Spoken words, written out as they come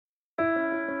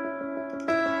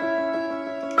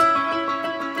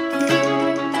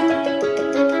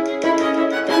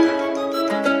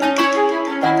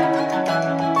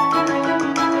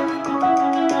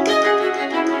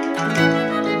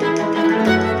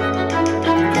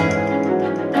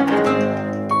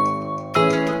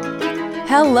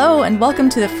Hello, and welcome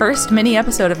to the first mini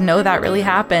episode of No That Really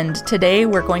Happened. Today,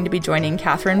 we're going to be joining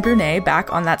Catherine Brunet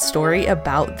back on that story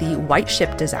about the White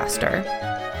Ship disaster.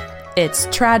 It's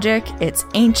tragic, it's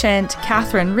ancient,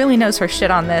 Catherine really knows her shit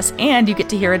on this, and you get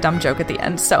to hear a dumb joke at the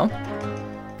end, so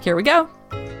here we go.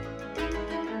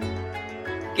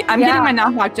 I'm getting my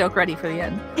knock-knock joke ready for the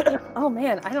end. Oh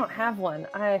man, I don't have one.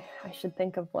 I should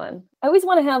think of one. I always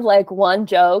want to have like one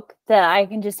joke that I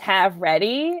can just have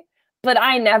ready, but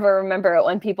I never remember it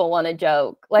when people want a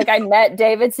joke. Like I met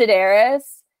David Sedaris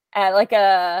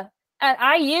at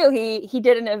IU. He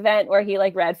did an event where he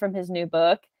like read from his new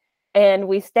book, and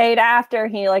we stayed after.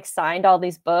 He like signed all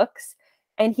these books,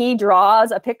 and he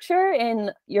draws a picture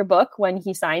in your book when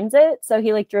he signs it. So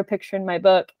he like drew a picture in my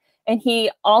book. And he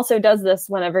also does this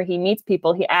whenever he meets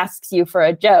people. He asks you for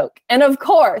a joke. And of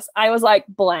course, I was like,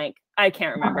 blank. I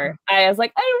can't remember. I was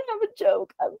like, I don't have a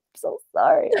joke. I'm so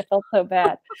sorry. I felt so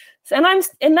bad. And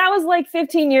that was like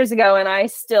 15 years ago, and I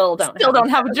still don't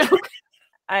have a joke.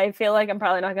 I feel like I'm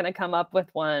probably not going to come up with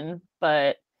one,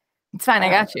 but it's fine. I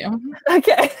got you.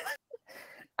 Okay.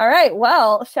 All right.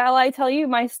 Well, shall I tell you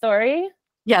my story?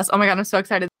 Yes. Oh my God. I'm so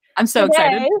excited.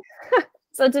 Excited.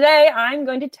 So today I'm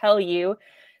going to tell you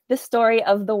the story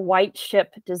of the White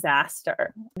Ship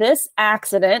disaster. This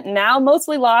accident, now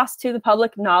mostly lost to the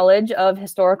public knowledge of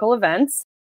historical events,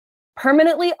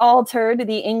 permanently altered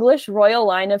the English royal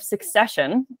line of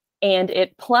succession, and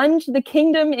it plunged the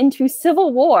kingdom into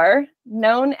civil war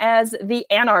known as the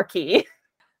Anarchy.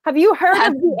 Have you heard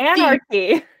of the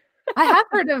Anarchy? I have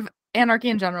heard of anarchy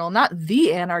in general, not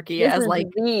the Anarchy as like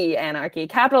the Anarchy,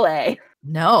 capital A.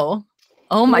 No.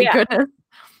 Oh my goodness.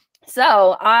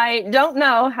 So I don't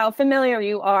know how familiar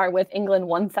you are with England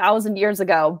 1,000 years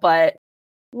ago, but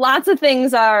lots of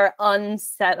things are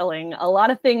unsettling. A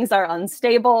lot of things are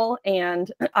unstable,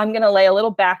 and I'm going to lay a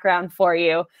little background for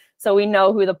you so we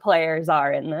know who the players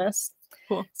are in this.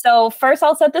 Cool. So first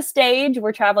I'll set the stage.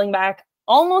 We're traveling back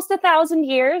almost 1,000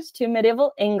 years to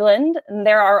medieval England. And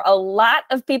there are a lot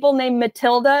of people named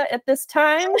Matilda at this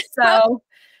time. So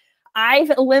I've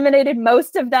eliminated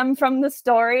most of them from the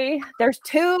story. There's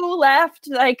 2 left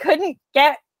that I couldn't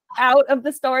get out of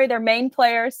the story. They're main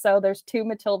players, so there's 2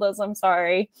 Matildas. I'm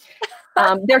sorry.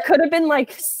 There could have been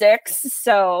like 6,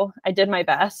 so I did my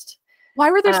best.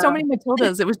 Why were there so many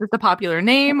Matildas? It was just a popular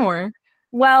name, or?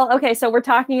 Well, okay, so we're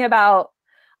talking about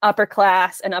upper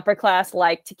class, and upper class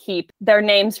like to keep their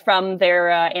names from their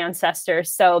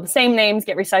ancestors. So the same names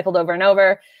get recycled over and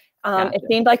over. Gotcha. It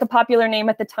seemed like a popular name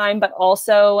at the time, but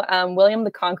also William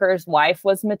the Conqueror's wife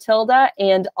was Matilda,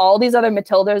 and all these other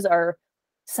Matildas are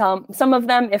some of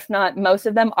them, if not most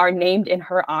of them, are named in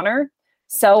her honor.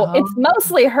 So it's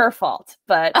mostly her fault,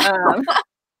 but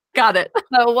got it.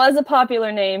 So it was a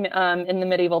popular name in the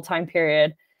medieval time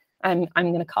period. I'm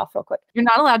going to cough real quick. You're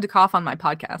not allowed to cough on my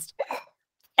podcast.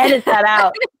 Edit that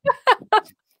out.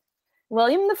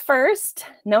 William I,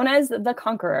 known as the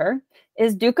Conqueror,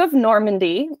 is Duke of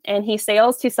Normandy, and he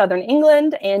sails to southern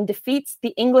England and defeats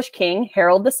the English king,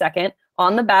 Harold II,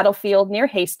 on the battlefield near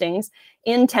Hastings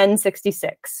in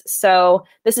 1066. So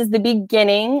this is the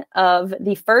beginning of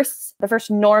the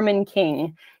first Norman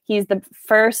king. He's the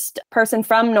first person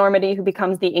from Normandy who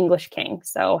becomes the English king.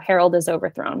 So Harold is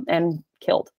overthrown and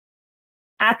killed.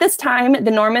 At this time, the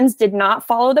Normans did not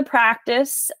follow the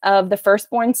practice of the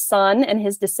firstborn son and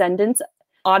his descendants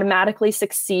automatically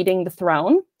succeeding the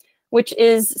throne, which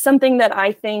is something that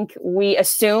I think we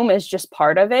assume is just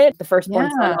part of it. The firstborn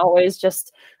son always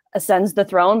just ascends the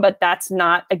throne, but that's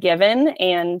not a given.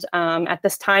 And at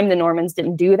this time, the Normans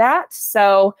didn't do that.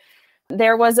 So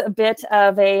there was a bit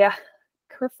of a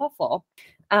kerfuffle.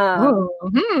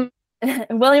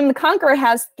 William the Conqueror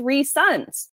has 3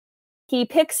 sons. He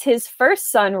picks his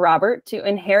first son, Robert, to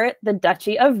inherit the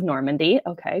Duchy of Normandy.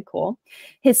 Okay, cool.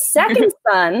 His second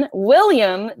son,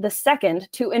 William II,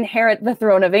 to inherit the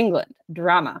throne of England.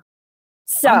 Drama.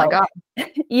 So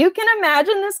you can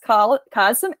imagine this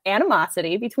caused some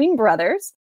animosity between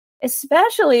brothers,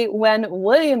 especially when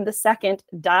William II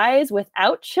dies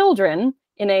without children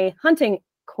in a hunting,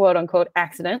 quote-unquote,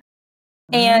 accident.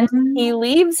 And he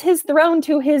leaves his throne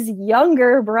to his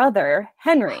younger brother,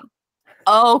 Henry.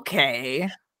 Okay.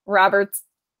 Robert's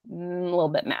a little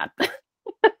bit mad.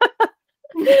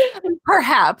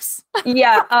 Perhaps.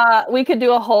 Yeah, we could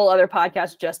do a whole other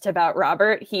podcast just about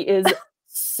Robert. He is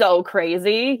so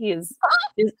crazy.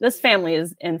 This family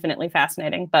is infinitely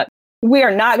fascinating, but we are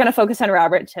not going to focus on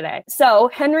Robert today. So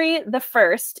Henry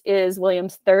I is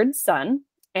William's 3rd son,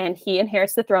 and he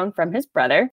inherits the throne from his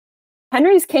brother.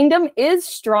 Henry's kingdom is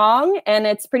strong and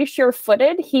it's pretty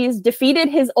sure-footed. He's defeated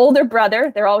his older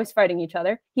brother. They're always fighting each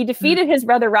other. He defeated his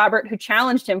brother Robert, who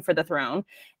challenged him for the throne.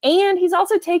 And he's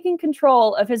also taking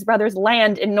control of his brother's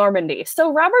land in Normandy.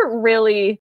 So Robert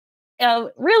really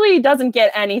doesn't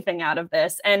get anything out of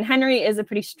this. And Henry is a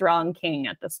pretty strong king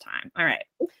at this time. All right.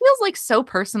 It feels like so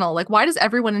personal. Like, why does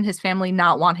everyone in his family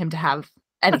not want him to have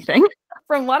anything?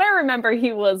 From what I remember,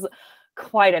 he was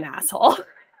quite an asshole.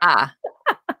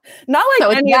 Not like so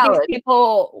any of these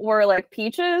people were like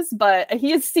peaches, but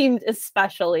he seemed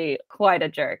especially quite a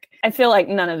jerk. I feel like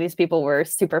none of these people were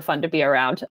super fun to be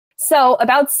around. So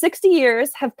about 60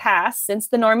 years have passed since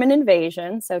the Norman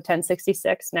invasion. So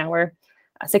 1066, now we're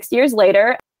 60 years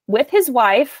later, with his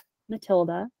wife,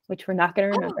 Matilda, which we're not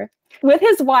going to remember. With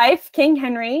his wife, King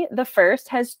Henry I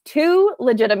has 2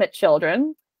 legitimate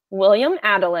children, William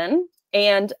Adelin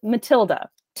and Matilda.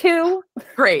 2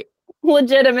 great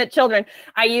legitimate children.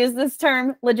 I use this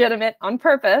term legitimate on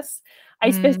purpose.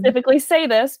 I specifically say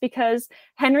this because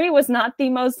Henry was not the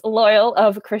most loyal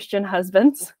of Christian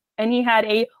husbands, and he had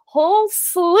a whole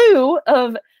slew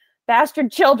of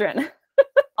bastard children,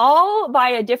 all by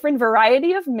a different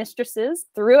variety of mistresses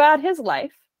throughout his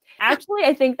life. Actually,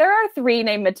 I think there are 3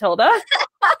 named Matilda.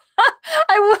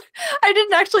 I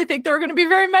didn't actually think there were going to be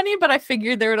very many, but I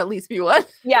figured there would at least be one.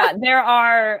 Yeah, there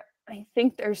are. I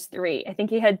think there's 3. I think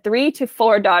he had 3 to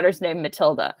 4 daughters named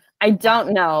Matilda. I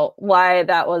don't know why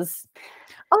that was.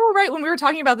 Oh, right. When we were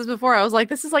talking about this before, I was like,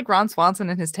 this is like Ron Swanson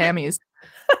and his Tammies.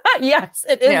 Yes,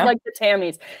 it is like the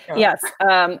Tammies. Yeah.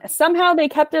 Yes. Somehow they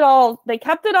kept it all. They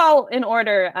kept it all in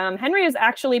order. Henry is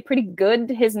actually pretty good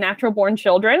to his natural born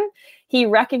children. He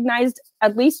recognized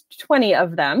at least 20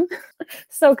 of them.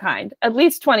 So kind. At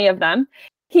least 20 of them.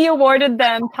 He awarded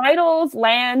them titles,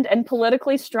 land, and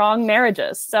politically strong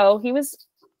marriages. So he was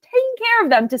taking care of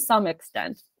them to some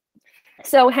extent.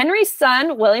 So Henry's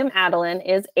son, William Adelin,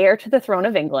 is heir to the throne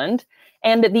of England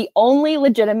and the only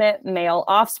legitimate male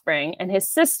offspring. And his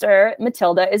sister,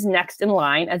 Matilda, is next in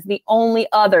line as the only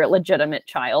other legitimate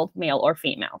child, male or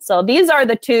female. So these are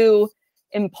the 2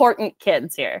 important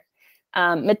kids here.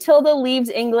 Matilda leaves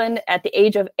England at the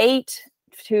age of 8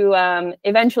 to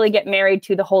eventually get married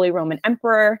to the Holy Roman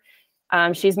Emperor.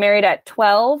 She's married at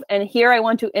 12. And here I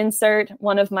want to insert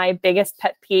one of my biggest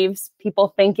pet peeves,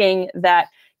 people thinking that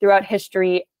throughout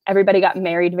history, everybody got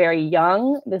married very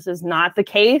young. This is not the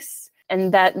case.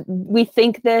 And that we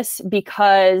think this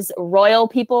because royal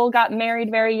people got married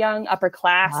very young, upper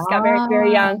class got married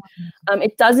very young.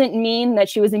 It doesn't mean that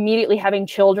she was immediately having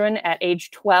children at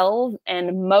age 12.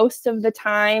 And most of the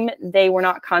time, they were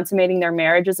not consummating their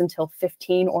marriages until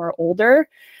 15 or older.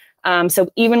 So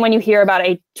even when you hear about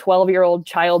a 12-year-old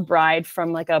child bride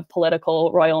from like a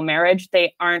political royal marriage,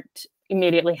 they aren't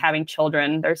immediately having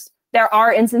children. There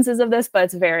are instances of this, but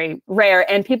it's very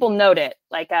rare. And people note it.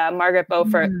 Like Margaret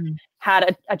Beaufort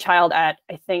had a child at,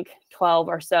 I think, 12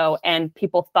 or so, and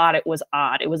people thought it was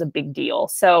odd. It was a big deal.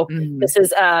 So this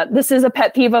is a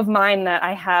pet peeve of mine that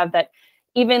I have, that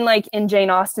even like in Jane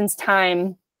Austen's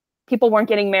time, people weren't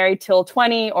getting married till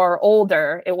 20 or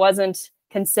older. It wasn't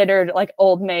considered like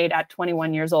old maid at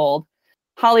 21 years old.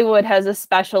 Hollywood has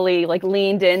especially like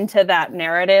leaned into that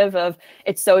narrative of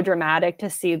it's so dramatic to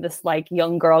see this like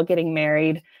young girl getting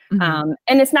married. And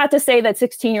it's not to say that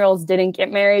 16-year-olds didn't get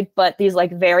married, but these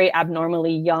like very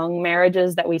abnormally young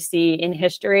marriages that we see in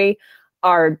history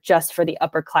are just for the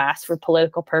upper class for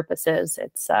political purposes.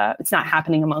 It's not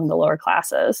happening among the lower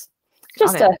classes.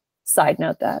 Just a side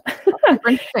note that.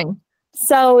 Interesting.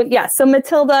 So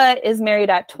Matilda is married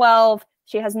at 12.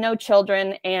 She has no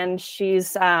children, and she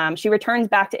returns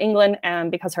back to England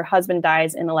because her husband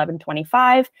dies in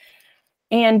 1125.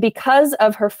 And because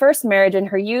of her first marriage in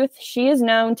her youth, she is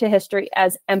known to history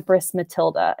as Empress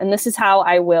Matilda. And this is how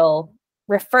I will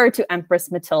refer to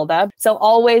Empress Matilda. So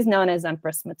always known as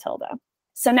Empress Matilda.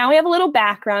 So now we have a little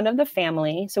background of the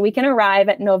family. So we can arrive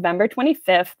at November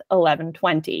 25th,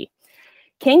 1120.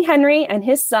 King Henry and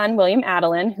his son, William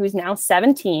Adelin, who's now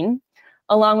 17,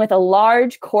 along with a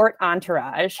large court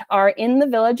entourage, are in the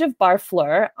village of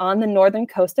Barfleur on the northern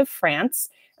coast of France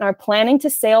and are planning to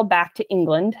sail back to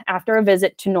England after a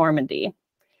visit to Normandy.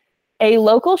 A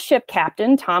local ship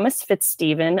captain, Thomas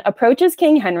Fitzstephen, approaches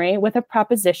King Henry with a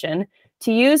proposition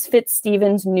to use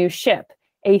Fitzstephen's new ship,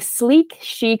 a sleek,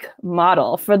 chic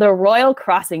model for the royal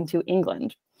crossing to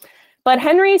England. But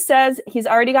Henry says he's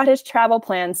already got his travel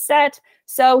plans set,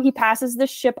 so he passes the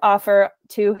ship offer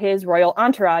to his royal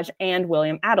entourage and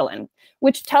William Adelin,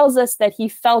 which tells us that he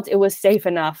felt it was safe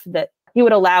enough that he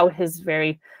would allow his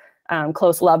very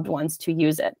close loved ones to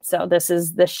use it. So this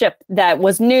is the ship that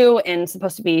was new and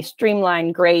supposed to be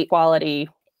streamlined, great quality.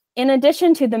 In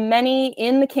addition to the many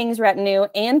in the king's retinue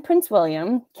and Prince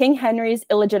William, King Henry's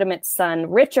illegitimate son,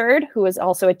 Richard, who was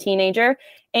also a teenager,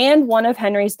 and one of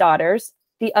Henry's daughters,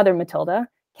 the other Matilda,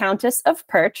 Countess of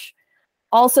Perche,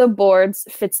 also boards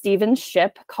Fitzstephen's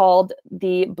ship called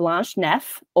the Blanche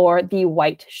Nef, or the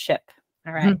White Ship.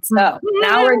 All right, so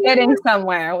now we're getting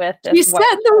somewhere with this. You said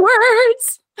the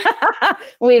words!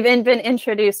 We've been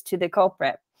introduced to the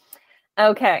culprit.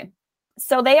 Okay,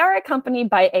 so they are accompanied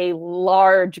by a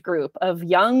large group of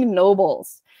young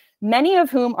nobles, many of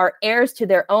whom are heirs to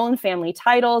their own family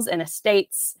titles and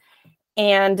estates,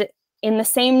 and in the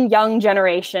same young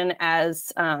generation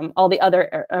as all the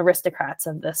other aristocrats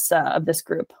of this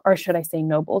group, or should I say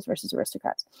nobles versus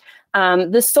aristocrats.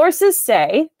 The sources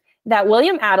say that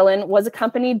William Adelin was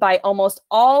accompanied by almost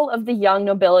all of the young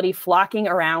nobility flocking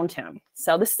around him.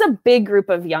 So this is a big group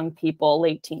of young people,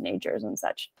 late teenagers and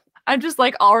such. I just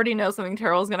already know something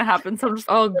terrible is going to happen. So I'm just,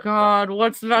 oh God,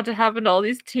 what's about to happen to all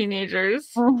these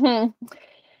teenagers? Mm-hmm.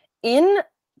 In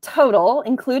total,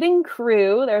 including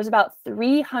crew, there's about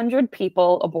 300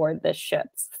 people aboard this ship.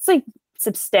 It's a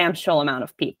substantial amount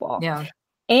of people. Yeah.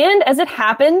 And as it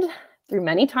happened through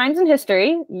many times in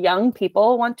history, young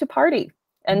people want to party.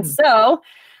 And so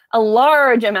a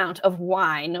large amount of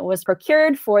wine was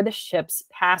procured for the ship's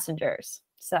passengers.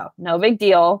 So no big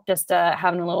deal, just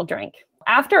having a little drink.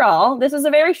 After all, this is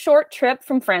a very short trip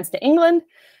from France to England.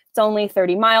 It's only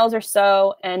 30 miles or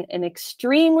so, and an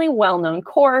extremely well-known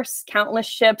course. Countless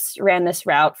ships ran this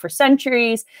route for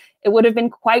centuries. It would have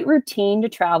been quite routine to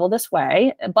travel this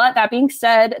way. But that being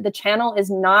said, the channel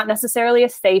is not necessarily a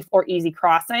safe or easy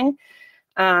crossing.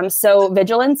 So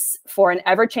vigilance for an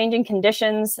ever-changing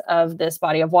conditions of this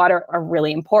body of water are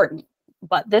really important.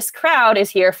 But this crowd is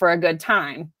here for a good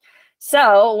time.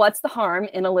 So what's the harm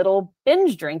in a little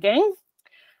binge drinking?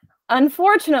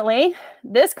 Unfortunately,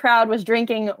 this crowd was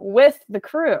drinking with the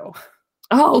crew.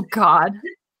 Oh, God.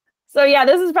 So yeah,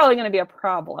 this is probably going to be a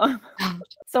problem.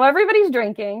 So everybody's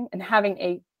drinking and having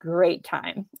a great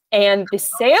time. And the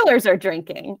sailors are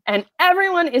drinking, and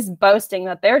everyone is boasting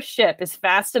that their ship is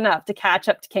fast enough to catch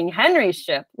up to King Henry's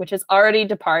ship, which has already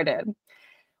departed.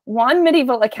 One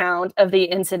medieval account of the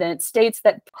incident states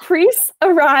that priests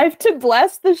arrived to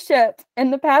bless the ship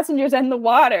and the passengers and the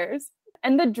waters.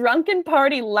 And the drunken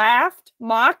party laughed,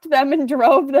 mocked them, and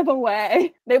drove them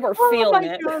away. They were feeling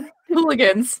it. God.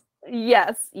 Hooligans.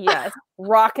 Yes.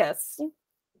 Raucous.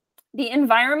 The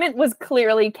environment was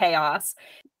clearly chaos.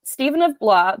 Stephen of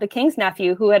Blois, the king's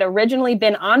nephew, who had originally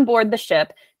been on board the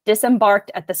ship,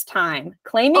 disembarked at this time,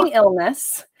 claiming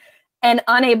illness and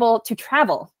unable to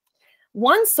travel.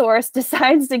 One source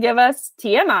decides to give us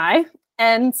TMI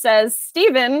and says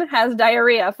Stephen has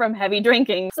diarrhea from heavy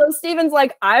drinking. So Stephen's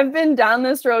like, I've been down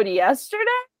this road yesterday.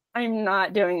 I'm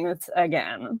not doing this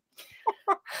again.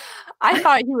 I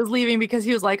thought he was leaving because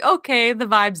he was like, okay, the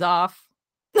vibe's off.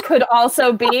 Could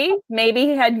also be. Maybe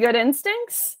he had good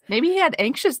instincts. Maybe he had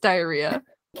anxious diarrhea.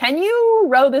 Can you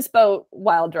row this boat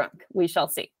while drunk? We shall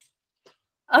see.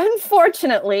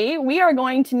 Unfortunately, we are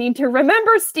going to need to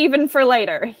remember Stephen for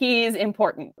later. He's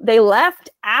important. They left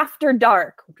after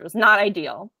dark, which was not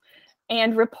ideal.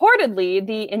 And reportedly,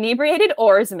 the inebriated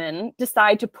oarsmen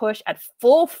decide to push at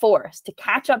full force to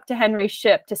catch up to Henry's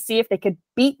ship to see if they could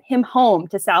beat him home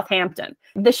to Southampton.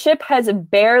 The ship has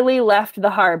barely left the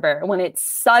harbor when it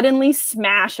suddenly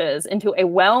smashes into a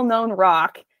well-known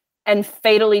rock and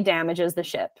fatally damages the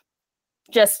ship.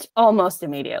 Just almost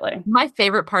immediately. My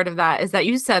favorite part of that is that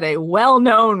you said a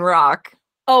well-known rock.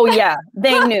 Oh, yeah.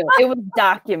 They knew. It was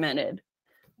documented.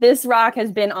 This rock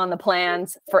has been on the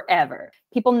plans forever.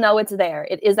 People know it's there.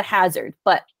 It is a hazard,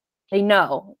 but they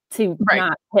know to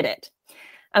not hit it.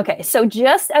 Okay, so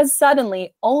just as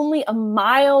suddenly, only a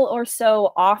mile or so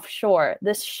offshore,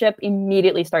 this ship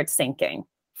immediately starts sinking.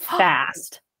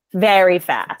 Fast. Very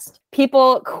fast.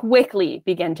 People quickly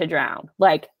begin to drown,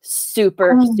 like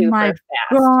super fast.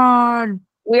 God.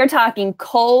 We are talking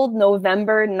cold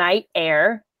November night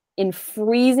air in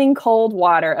freezing cold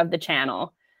water of the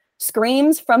channel.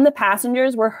 Screams from the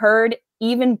passengers were heard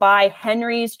even by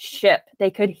Henry's ship.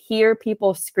 They could hear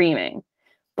people screaming.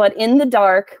 But in the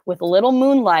dark, with little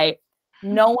moonlight,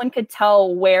 no one could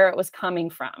tell where it was coming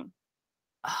from.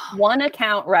 One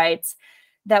account writes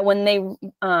that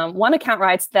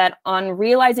on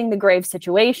realizing the grave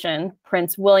situation,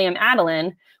 Prince William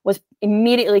Adelin was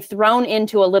immediately thrown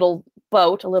into a little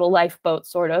boat, a little lifeboat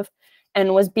sort of,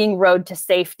 and was being rowed to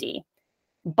safety.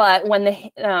 But when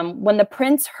the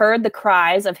prince heard the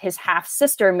cries of his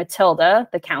half-sister Matilda,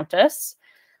 the Countess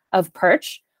of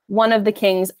Perche, one of the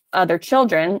king's other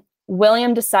children,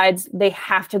 William decides they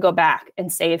have to go back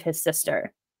and save his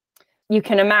sister. You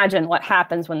can imagine what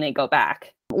happens when they go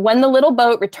back. When the little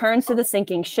boat returns to the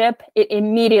sinking ship, it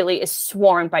immediately is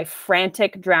swarmed by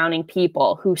frantic, drowning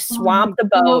people who swamp the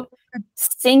boat,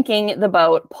 sinking the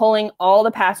boat, pulling all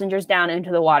the passengers down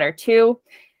into the water too.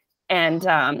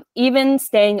 And even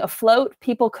staying afloat,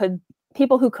 people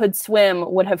who could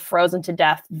swim would have frozen to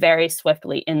death very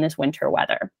swiftly in this winter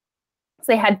weather. So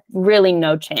they had really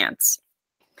no chance.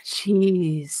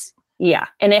 Jeez. Yeah,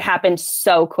 and it happened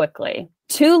so quickly.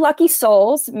 2 lucky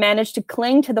souls managed to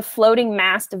cling to the floating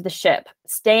mast of the ship,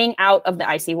 staying out of the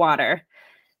icy water.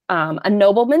 A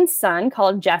nobleman's son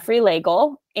called Geoffrey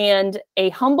Lagle and a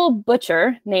humble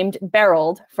butcher named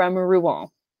Berold from Rouen.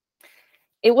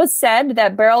 It was said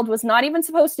that Berold was not even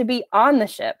supposed to be on the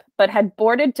ship, but had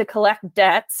boarded to collect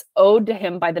debts owed to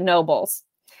him by the nobles.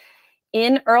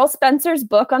 In Earl Spencer's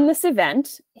book on this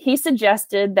event, he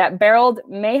suggested that Berold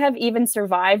may have even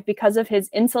survived because of his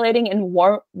insulating and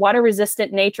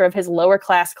water-resistant nature of his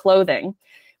lower-class clothing,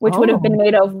 which would have been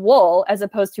made of wool as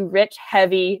opposed to rich,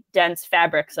 heavy, dense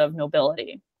fabrics of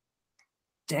nobility.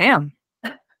 Damn.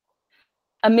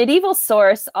 A medieval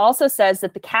source also says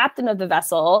that the captain of the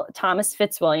vessel, Thomas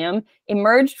Fitzwilliam,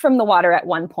 emerged from the water at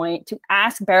one point to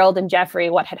ask Berold and Geoffrey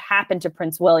what had happened to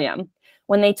Prince William.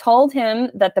 When they told him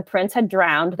that the prince had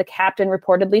drowned, the captain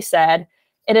reportedly said,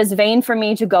 "It is vain for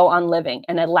me to go on living,"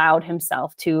 and allowed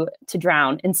himself to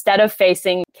drown instead of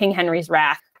facing King Henry's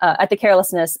wrath at the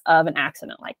carelessness of an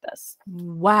accident like this.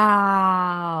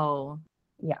 Wow.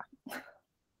 Yeah.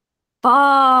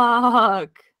 Fuck.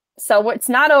 So it's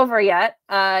not over yet.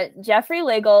 Geoffrey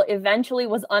Lagle eventually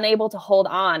was unable to hold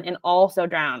on and also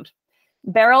drowned.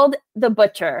 Berold the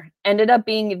butcher ended up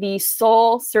being the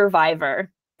sole survivor,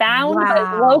 found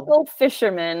by local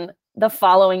fishermen the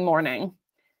following morning.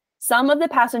 Some of the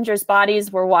passengers'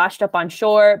 bodies were washed up on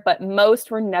shore, but most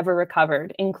were never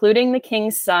recovered, including the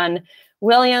king's son,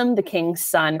 William, the king's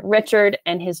son, Richard,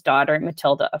 and his daughter,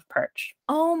 Matilda of Perche.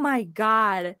 Oh my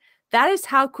God. That is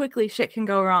how quickly shit can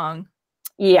go wrong.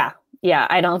 Yeah.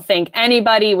 I don't think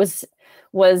anybody was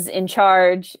in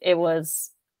charge. It was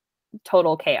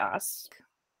total chaos.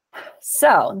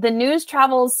 So the news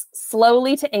travels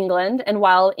slowly to England, and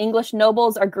while English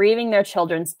nobles are grieving their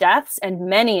children's deaths, and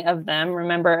many of them,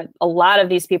 remember, a lot of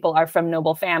these people are from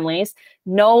noble families,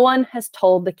 no one has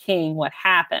told the king what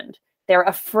happened. They're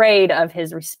afraid of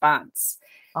his response.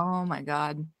 Oh my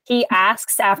God. He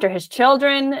asks after his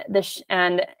children,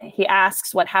 and he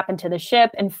asks what happened to the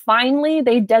ship, and finally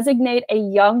they designate a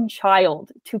young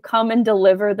child to come and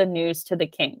deliver the news to the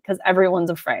king, because everyone's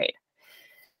afraid.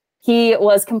 He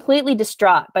was completely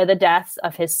distraught by the deaths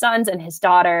of his sons and his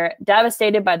daughter,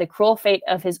 devastated by the cruel fate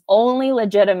of his only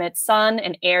legitimate son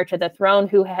and heir to the throne,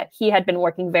 who he had been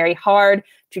working very hard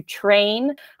to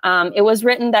train. It was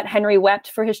written that Henry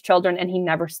wept for his children and he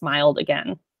never smiled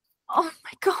again. Oh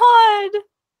my God.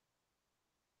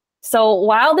 So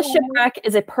while the shipwreck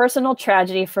is a personal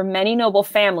tragedy for many noble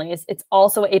families, it's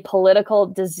also a political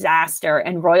disaster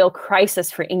and royal crisis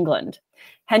for England.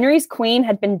 Henry's queen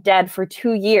had been dead for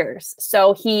 2 years,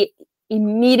 so he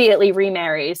immediately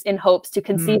remarries in hopes to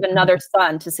conceive another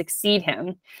son to succeed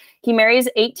him. He marries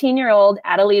 18-year-old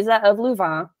Adeliza of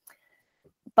Louvain,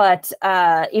 but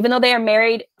even though they are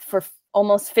married for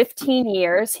almost 15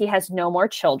 years, he has no more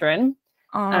children.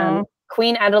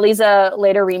 Queen Adeliza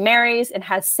later remarries and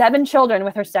has 7 children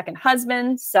with her second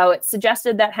husband, so it's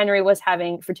suggested that Henry was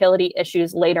having fertility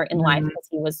issues later in life because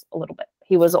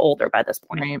he was older by this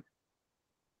point. Right.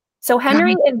 So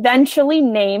Henry eventually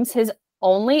names his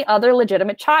only other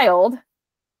legitimate child,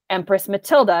 Empress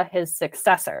Matilda, his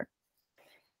successor.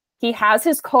 He has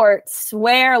his court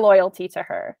swear loyalty to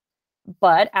her.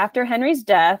 But after Henry's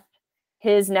death,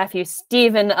 his nephew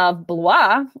Stephen of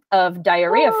Blois, of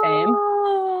diarrhea fame,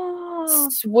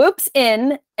 swoops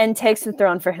in and takes the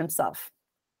throne for himself.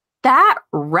 That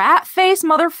rat-faced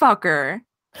motherfucker.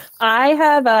 I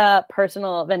have a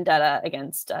personal vendetta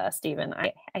against Stephen.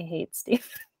 I hate Stephen.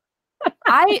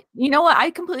 You know what? I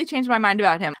completely changed my mind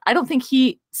about him. I don't think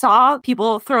he saw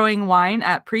people throwing wine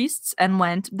at priests and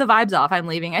went, the vibe's off, I'm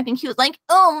leaving. I think he was like,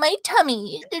 oh, my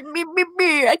tummy.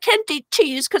 I can't eat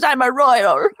cheese because I'm a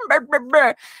royal.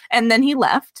 And then he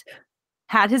left,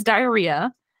 had his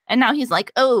diarrhea, and now he's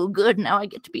like, oh, good, now I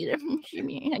get to be there.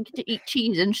 I get to eat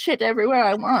cheese and shit everywhere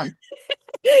I want.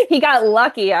 He got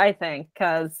lucky, I think,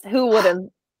 because who would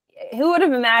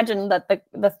have imagined that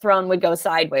the throne would go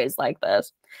sideways like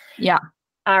this? Yeah.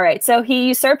 All right. So he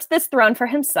usurps this throne for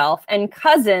himself, and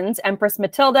cousins, Empress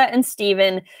Matilda and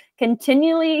Stephen,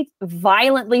 continually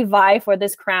violently vie for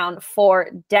this crown for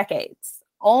decades,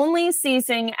 only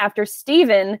ceasing after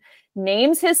Stephen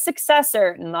names his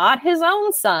successor, not his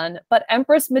own son, but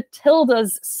Empress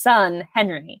Matilda's son,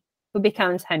 Henry, who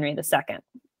becomes Henry II.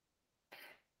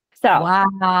 So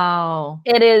Wow.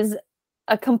 it is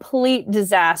a complete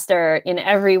disaster in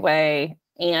every way,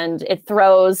 and it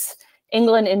throws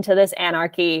England into this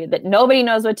anarchy that nobody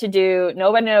knows what to do.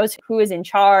 Nobody knows who is in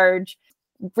charge.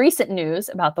 Recent news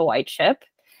about the White Ship.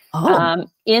 Oh.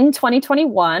 In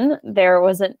 2021, there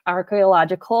was an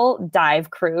archaeological dive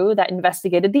crew that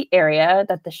investigated the area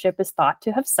that the ship is thought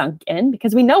to have sunk in,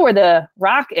 because we know where the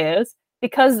rock is,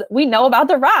 because we know about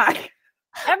the rock.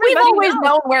 We've always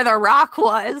known where the rock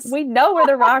was. We know where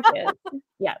the rock is.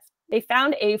 Yes. They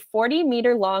found a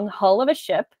 40-meter long hull of a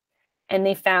ship, and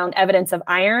they found evidence of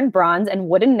iron, bronze, and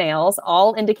wooden nails,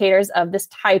 all indicators of this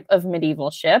type of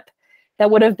medieval ship that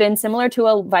would have been similar to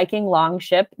a Viking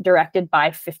longship directed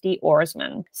by 50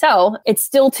 oarsmen. So it's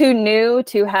still too new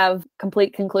to have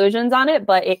complete conclusions on it,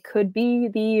 but it could be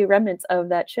the remnants of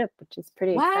that ship, which is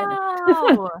pretty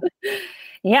exciting.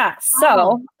 Yeah.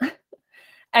 So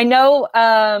I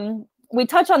know we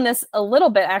touched on this a little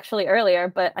bit actually earlier,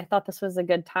 but I thought this was a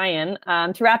good tie-in.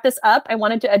 To wrap this up, I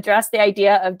wanted to address the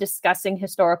idea of discussing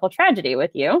historical tragedy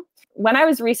with you. When I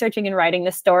was researching and writing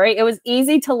this story, it was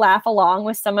easy to laugh along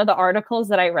with some of the articles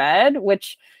that I read,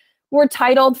 which were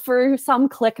titled for some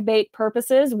clickbait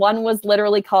purposes. One was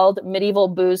literally called Medieval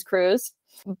Booze Cruise.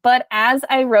 But as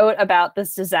I wrote about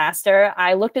this disaster,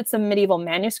 I looked at some medieval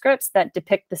manuscripts that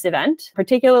depict this event,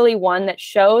 particularly one that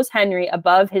shows Henry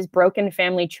above his broken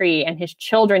family tree and his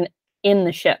children in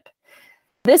the ship.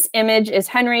 This image is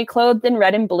Henry clothed in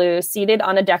red and blue, seated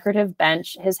on a decorative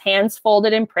bench, his hands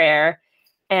folded in prayer,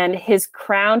 and his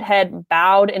crowned head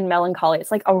bowed in melancholy.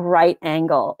 It's like a right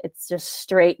angle. It's just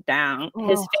straight down. Oh.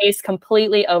 His face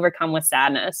completely overcome with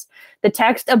sadness. The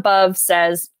text above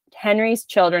says, Henry's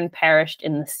children perished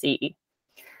in the sea.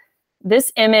 This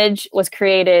image was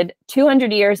created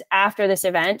 200 years after this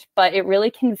event, but it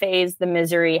really conveys the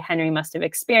misery Henry must have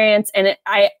experienced. And it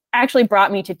actually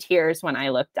brought me to tears when I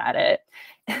looked at it.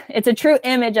 It's a true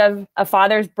image of a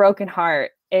father's broken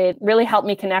heart. It really helped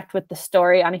me connect with the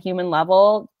story on a human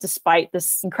level, despite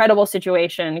this incredible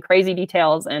situation, crazy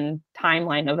details, and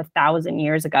timeline of 1,000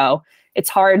 years ago. It's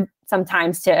hard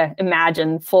sometimes to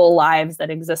imagine full lives that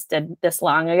existed this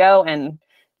long ago, and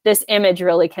this image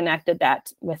really connected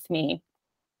that with me.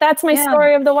 That's my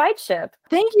story of the White Ship.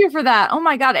 Thank you for that. Oh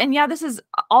my God. And yeah, this is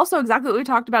also exactly what we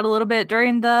talked about a little bit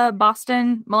during the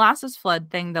Boston molasses flood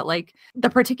thing, that like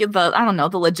the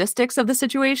logistics of the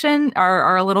situation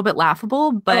are a little bit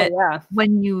laughable. But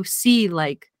when you see,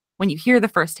 like, when you hear the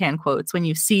firsthand quotes, when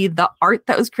you see the art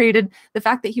that was created, the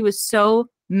fact that he was so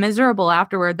miserable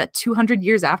afterward, that 200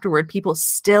 years afterward, people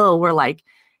still were like,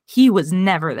 he was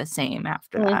never the same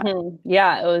after that.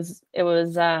 Yeah, it was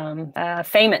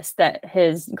famous that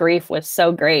his grief was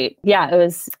so great. Yeah, it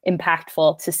was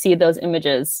impactful to see those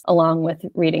images along with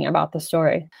reading about the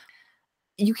story.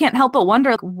 You can't help but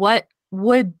wonder, what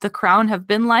would the crown have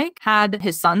been like had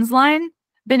his son's line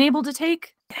been able to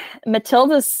take?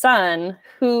 Matilda's son,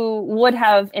 who would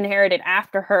have inherited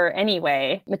after her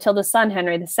anyway, Matilda's son,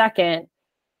 Henry II,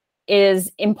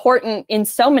 is important in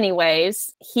so many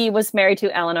ways. He was married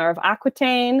to Eleanor of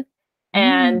Aquitaine,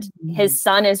 and his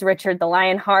son is Richard the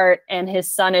Lionheart, and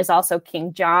his son is also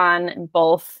King John, and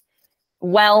both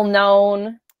well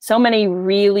known. So many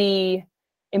really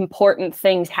important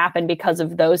things happened because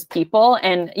of those people.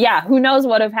 And yeah, who knows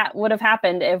what would have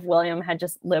happened if William had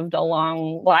just lived a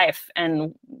long life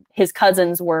and his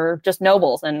cousins were just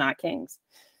nobles and not kings.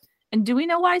 And do we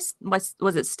know why? Was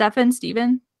it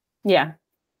Stephen? Yeah.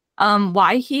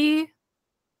 Why he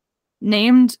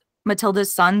named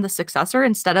Matilda's son the successor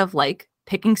instead of like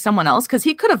picking someone else? Because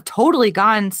he could have totally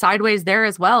gone sideways there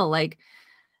as well. Like,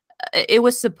 it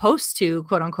was supposed to,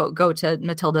 quote unquote, go to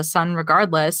Matilda's son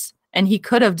regardless, and he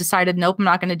could have decided, nope, I'm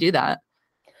not going to do that.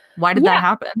 Why did that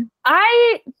happen?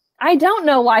 I don't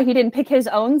know why he didn't pick his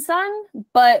own son,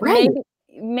 but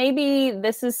maybe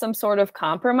this is some sort of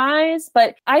compromise,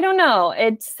 but I don't know.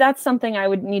 That's something I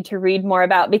would need to read more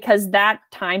about, because that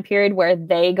time period where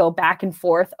they go back and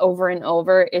forth over and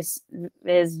over is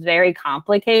very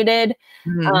complicated.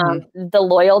 The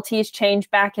loyalties change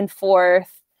back and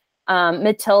forth.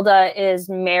 Matilda is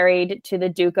married to the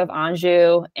Duke of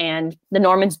Anjou, and the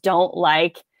Normans don't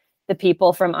like the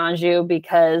people from Anjou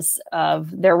because of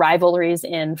their rivalries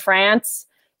in France.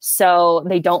 So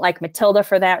they don't like Matilda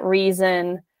for that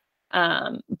reason.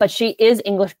 But she is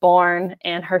English born,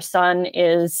 and her son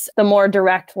is the more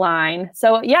direct line.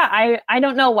 So yeah, I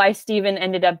don't know why Stephen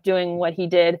ended up doing what he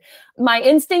did. My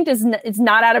instinct is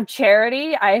not out of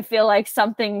charity. I feel like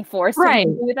something forced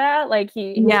him to do that. Like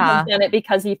he done it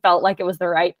because he felt like it was the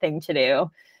right thing to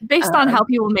do. Based on how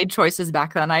people made choices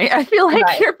back then, I feel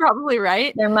like you're probably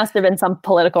right. There must have been some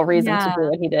political reason to do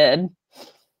what he did.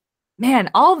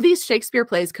 Man, all of these Shakespeare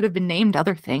plays could have been named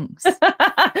other things.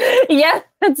 Yeah,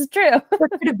 that's true. There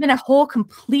could have been a whole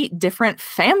complete different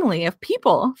family of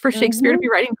people for Shakespeare to be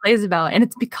writing plays about. And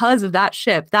it's because of that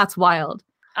ship. That's wild.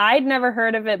 I'd never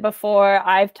heard of it before.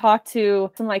 I've talked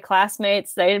to some of my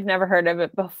classmates. They've never heard of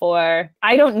it before.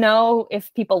 I don't know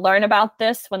if people learn about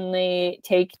this when they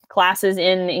take classes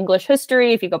in English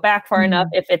history, if you go back far enough,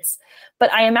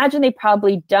 but I imagine they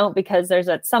probably don't, because there's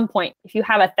at some point, if you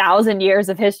have 1,000 years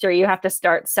of history, you have to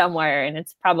start somewhere, and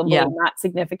it's probably not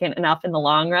significant enough in the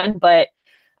long run. But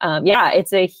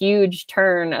it's a huge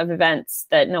turn of events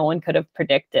that no one could have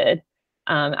predicted.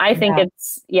 I think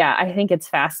it's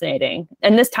fascinating.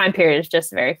 And this time period is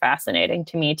just very fascinating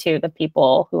to me too, the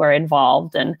people who are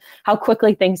involved and how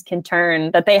quickly things can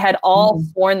turn, that they had all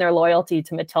sworn their loyalty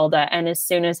to Matilda. And as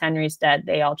soon as Henry's dead,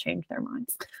 they all changed their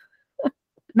minds.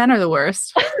 Men are the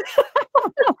worst.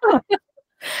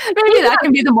 Maybe that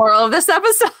can be the moral of this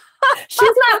episode. She's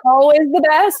not always the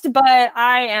best, but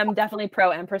I am definitely pro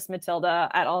Empress Matilda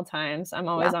at all times. I'm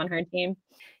always on her team.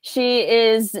 She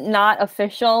is not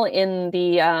official in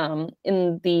the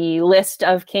list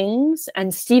of kings,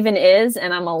 and Stephen is,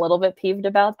 and I'm a little bit peeved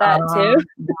about that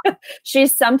too.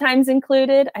 She's sometimes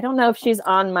included. I don't know if she's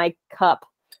on my cup.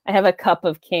 I have a cup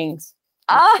of kings.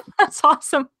 That's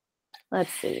awesome.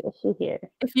 Let's see. Is she here?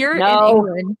 If you're in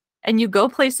England and you go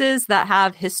places that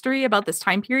have history about this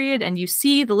time period and you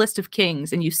see the list of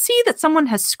kings and you see that someone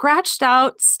has scratched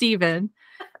out Stephen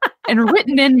and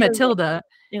written in Matilda,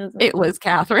 it was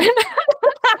Catherine.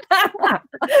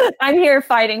 I'm here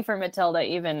fighting for Matilda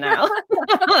even now.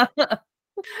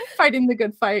 Fighting the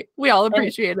good fight. We all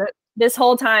appreciate it. This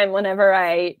whole time, whenever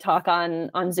I talk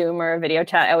on Zoom or video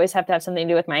chat, I always have to have something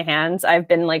to do with my hands. I've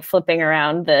been like flipping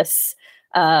around this.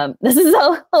 This is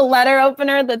a letter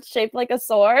opener that's shaped like a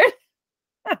sword.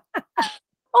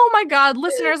 Oh my God,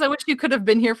 listeners, I wish you could have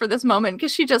been here for this moment,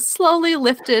 because she just slowly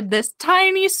lifted this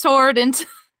tiny sword into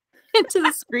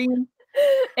the screen.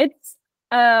 It's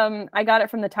I got it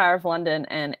from the Tower of London,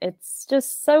 and it's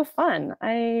just so fun.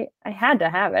 I had to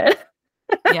have it.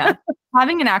 Yeah.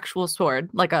 Having an actual sword,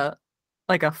 like a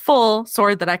full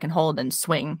sword that I can hold and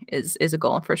swing is a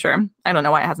goal for sure. I don't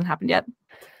know why it hasn't happened yet.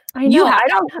 I know. You have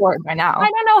a sword by now.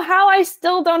 I don't know how I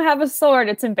still don't have a sword.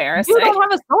 It's embarrassing. You don't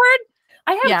have a sword?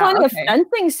 I have plenty of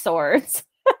fencing swords.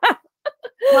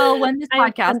 Well, when this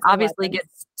podcast obviously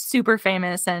gets super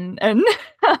famous and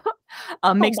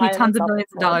makes me tons of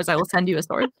millions of dollars, I will send you a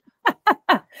sword.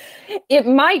 It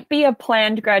might be a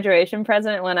planned graduation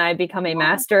present when I become a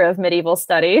master of medieval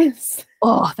studies.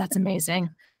 Oh, that's amazing.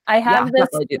 I have this.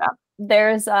 Definitely do that.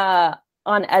 There's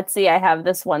on Etsy, I have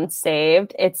this one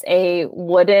saved. It's a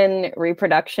wooden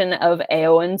reproduction of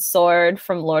Eowyn's sword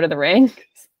from Lord of the Rings.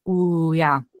 Ooh,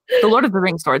 yeah. The Lord of the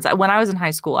Rings swords. When I was in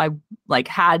high school, I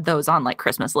had those on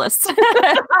Christmas lists.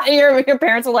 Your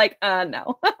parents were like,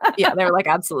 no. Yeah, they were like,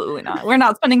 absolutely not. We're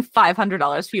not spending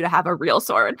 $500 for you to have a real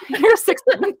sword. You're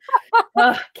 16.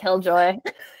 Killjoy.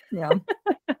 Yeah.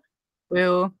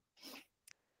 Woo.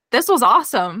 This was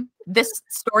awesome. This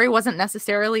story wasn't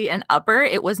necessarily an upper.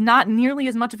 It was not nearly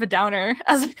as much of a downer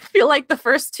as I feel like the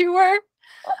first two were.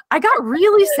 I got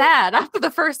really sad after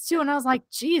the first two, and I was like,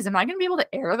 geez, am I going to be able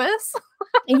to air this?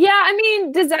 Yeah, I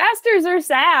mean, disasters are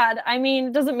sad. I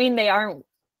mean, doesn't mean they aren't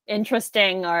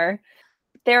interesting. Or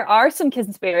there are some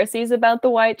conspiracies about the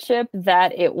White Ship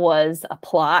that it was a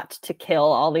plot to kill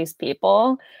all these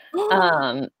people.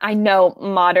 I know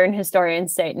modern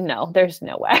historians say, no, there's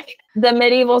no way. The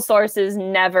medieval sources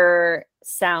never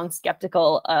sound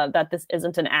skeptical that this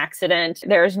isn't an accident.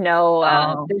 There's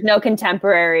no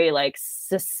contemporary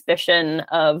suspicion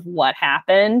of what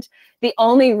happened. The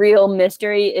only real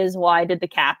mystery is, why did the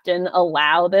captain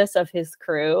allow this of his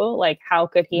crew? Like, how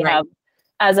could he have,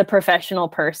 as a professional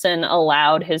person,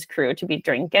 allowed his crew to be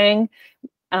drinking?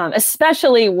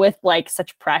 Especially with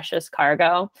such precious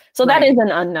cargo. So that is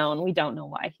an unknown. We don't know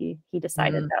why he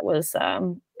decided that was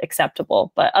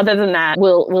acceptable. But other than that,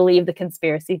 we'll leave the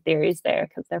conspiracy theories there,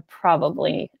 because they're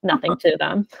probably nothing to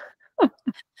them.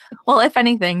 Well, if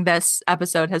anything, this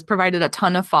episode has provided a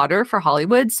ton of fodder for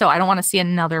Hollywood, so I don't want to see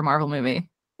another Marvel movie.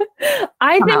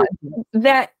 I think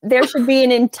that there should be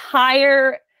an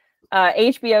entire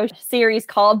HBO series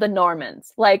called The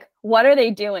Normans. What are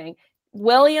they doing?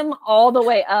 William all the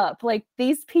way up.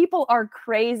 These people are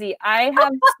crazy. I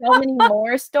have so many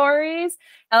more stories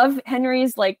of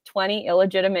Henry's 20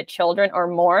 illegitimate children or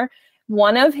more.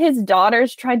 One of his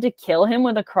daughters tried to kill him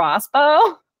with a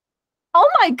crossbow. Oh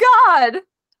my God.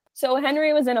 So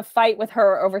Henry was in a fight with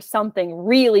her over something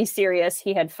really serious.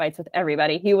 He had fights with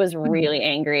everybody. He was really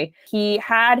angry. He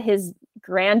had his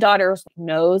granddaughter's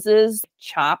noses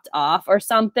chopped off or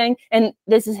something. And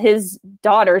this is his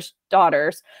daughter's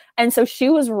daughters. And so she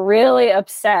was really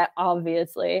upset,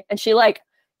 obviously. And she like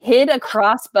hid a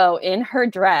crossbow in her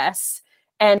dress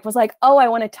and was like, oh, I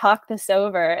want to talk this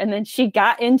over. And then she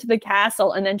got into the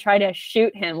castle and then tried to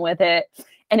shoot him with it.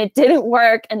 And it didn't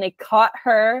work. And they caught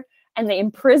her and they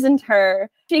imprisoned her.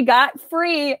 She got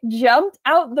free, jumped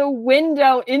out the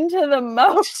window into the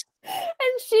moat,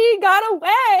 and she got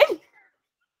away.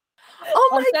 Oh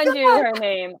my I'll send God. you her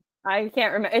name. I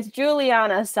can't remember. It's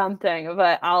Juliana something,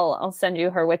 but I'll send you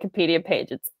her Wikipedia page.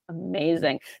 It's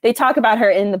amazing. They talk about her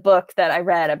in the book that I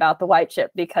read about the White Ship,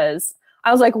 because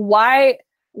I was like, why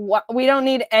we don't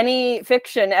need any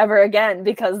fiction ever again,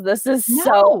 because this is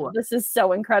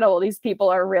so incredible. These people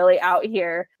are really out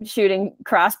here shooting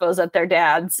crossbows at their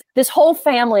dads. This whole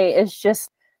family is just,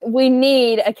 we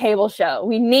need a cable show.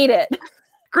 We need it.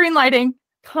 Green lighting.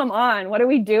 Come on, what are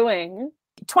we doing?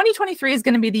 2023 is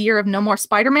going to be the year of no more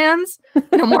Spider-Mans,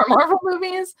 no more Marvel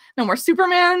movies, no more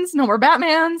Supermans, no more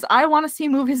Batmans. I want to see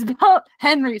movies about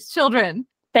Henry's children.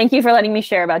 Thank you for letting me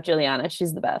share about Juliana.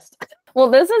 She's the best. Well,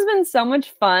 this has been so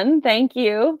much fun. Thank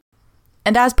you.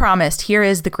 And as promised, here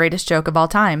is the greatest joke of all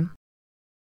time.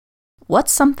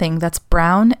 What's something that's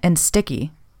brown and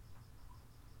sticky?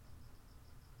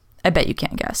 I bet you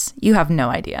can't guess. You have no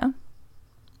idea.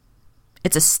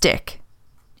 It's a stick,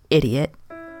 idiot.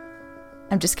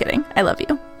 I'm just kidding. I love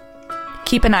you.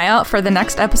 Keep an eye out for the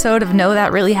next episode of Know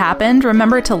That Really Happened.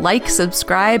 Remember to like,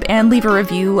 subscribe, and leave a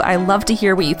review. I love to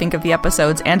hear what you think of the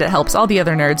episodes, and it helps all the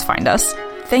other nerds find us.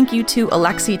 Thank you to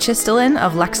Alexi Chistelin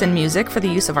of Lexan Music for the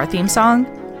use of our theme song.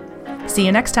 See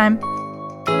you next time.